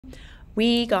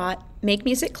We got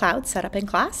MakeMusic Cloud set up in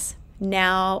class.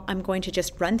 Now I'm going to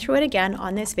just run through it again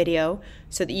on this video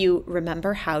so that you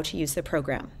remember how to use the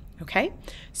program. Okay,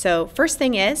 so first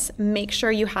thing is make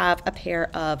sure you have a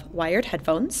pair of wired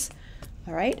headphones.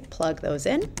 All right, plug those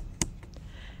in.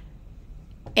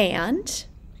 And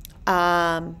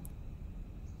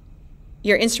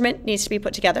your instrument needs to be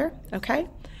put together, okay?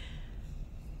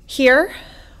 Here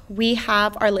we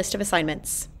have our list of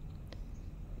assignments.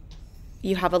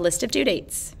 You have a list of due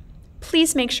dates.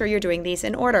 Please make sure you're doing these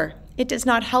in order. It does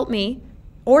not help me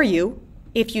or you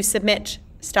if you submit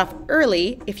stuff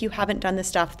early if you haven't done the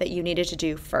stuff that you needed to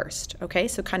do first, okay?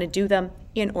 So kind of do them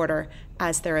in order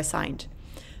as they're assigned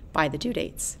by the due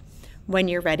dates. When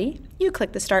you're ready, you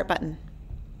click the Start button.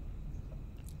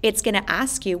 It's going to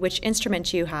ask you which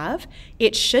instrument you have.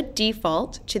 It should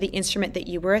default to the instrument that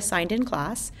you were assigned in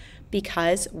class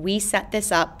because we set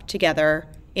this up together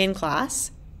in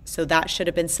class, so that should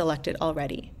have been selected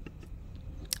already.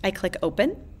 I click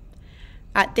Open.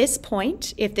 At this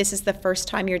point, if this is the first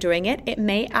time you're doing it, it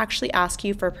may actually ask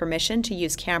you for permission to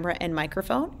use camera and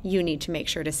microphone. You need to make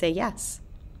sure to say yes.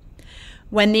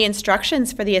 When the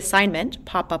instructions for the assignment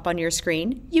pop up on your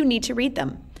screen, you need to read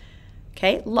them.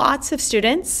 Okay, lots of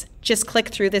students just click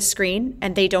through this screen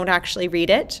and they don't actually read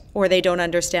it or they don't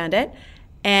understand it,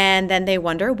 and then they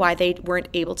wonder why they weren't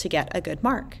able to get a good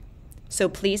mark. So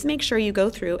please make sure you go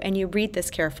through and you read this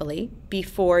carefully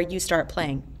before you start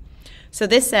playing. So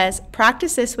this says,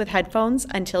 practice this with headphones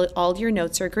until all your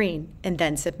notes are green and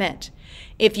then submit.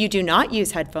 If you do not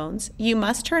use headphones, you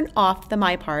must turn off the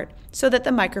My part so that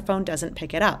the microphone doesn't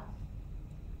pick it up.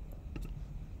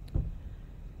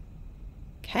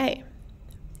 Okay.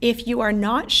 If you are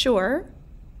not sure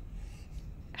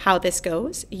how this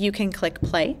goes, you can click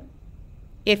play.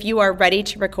 If you are ready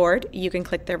to record, you can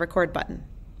click the record button.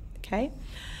 Okay.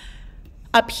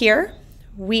 Up here,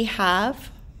 we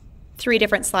have 3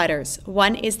 different sliders.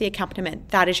 One is the accompaniment.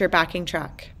 That is your backing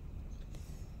track.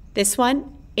 This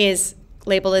one is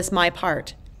labeled as My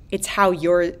part. It's how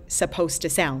you're supposed to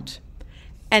sound.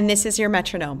 And this is your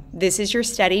metronome. This is your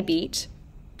steady beat.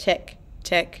 Tick,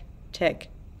 tick, tick,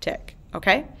 tick.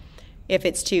 Okay? If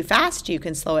it's too fast, you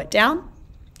can slow it down.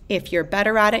 If you're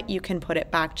better at it, you can put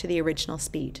it back to the original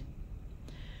speed.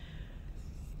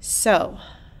 So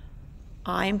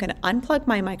I'm going to unplug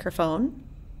my microphone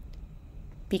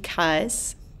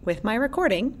because with my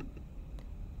recording,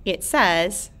 it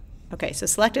says, okay, so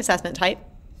select assessment type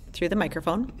through the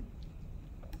microphone.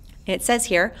 It says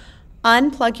here,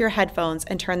 unplug your headphones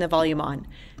and turn the volume on.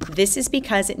 This is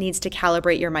because it needs to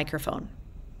calibrate your microphone.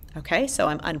 Okay, so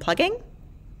I'm unplugging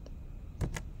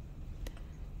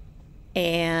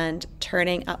and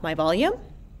turning up my volume.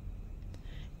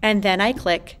 And then I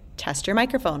click test your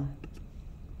microphone.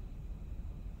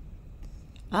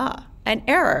 An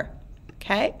error.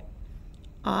 Okay,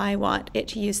 I want it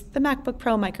to use the MacBook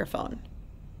Pro microphone.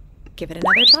 Give it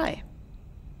another try.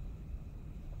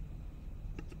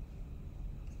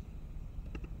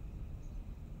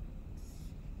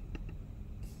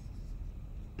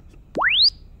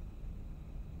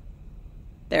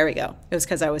 There we go. It was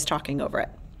because I was talking over it.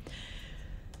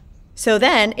 So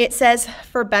then it says,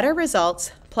 for better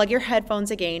results, plug your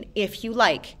headphones again if you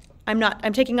like.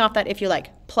 I'm taking off that if you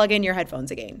like. Plug in your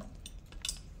headphones again.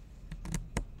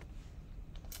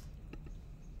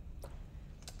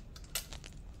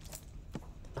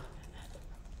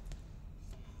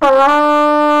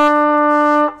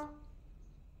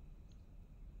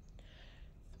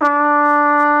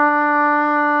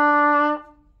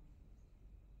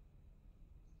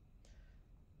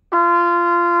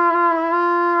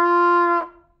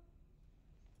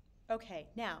 Okay,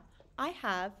 now I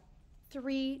have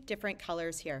 3 different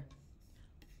colors here.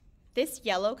 This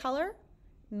yellow color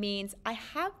means I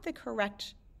have the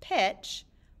correct pitch,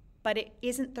 but it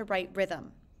isn't the right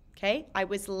rhythm. Okay, I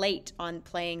was late on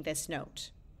playing this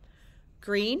note.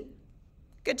 Green,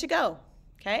 good to go.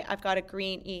 Okay, I've got a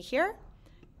green E here.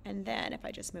 And then if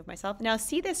I just move myself, now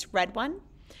see this red one?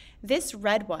 This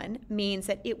red one means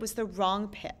that it was the wrong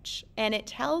pitch, and it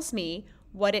tells me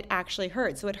what it actually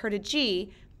heard. So it heard a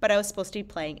G, but I was supposed to be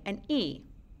playing an E.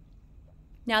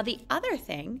 Now the other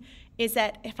thing is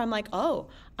that if I'm like, oh,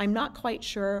 I'm not quite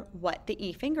sure what the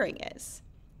E fingering is,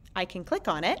 I can click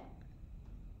on it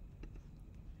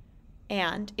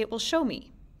and it will show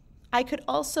me. I could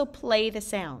also play the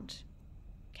sound,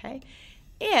 okay?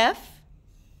 If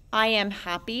I am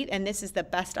happy, and this is the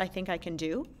best I think I can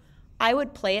do, I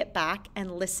would play it back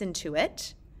and listen to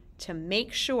it to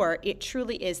make sure it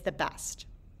truly is the best.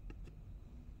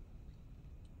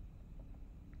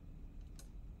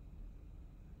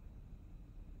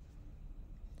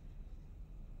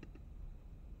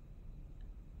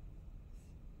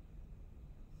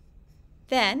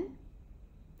 Then,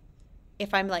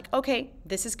 if I'm like, okay,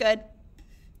 this is good,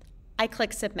 I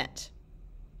click submit.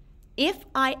 If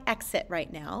I exit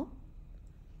right now,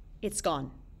 it's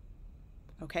gone.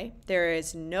 Okay, there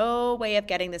is no way of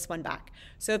getting this one back.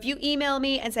 So if you email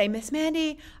me and say, Miss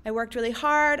Mandy, I worked really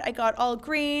hard, I got all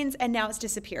greens, and now it's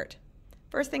disappeared.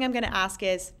 First thing I'm going to ask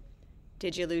is,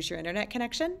 did you lose your internet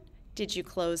connection? Did you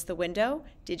close the window?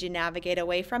 Did you navigate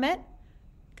away from it?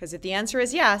 Because if the answer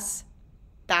is yes,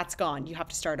 that's gone. You have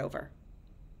to start over.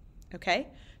 Okay,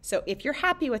 so if you're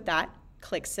happy with that,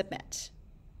 click submit.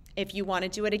 If you want to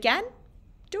do it again,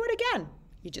 do it again.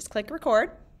 You just click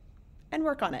record and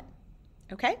work on it.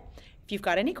 Okay? If you've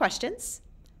got any questions,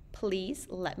 please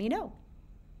let me know.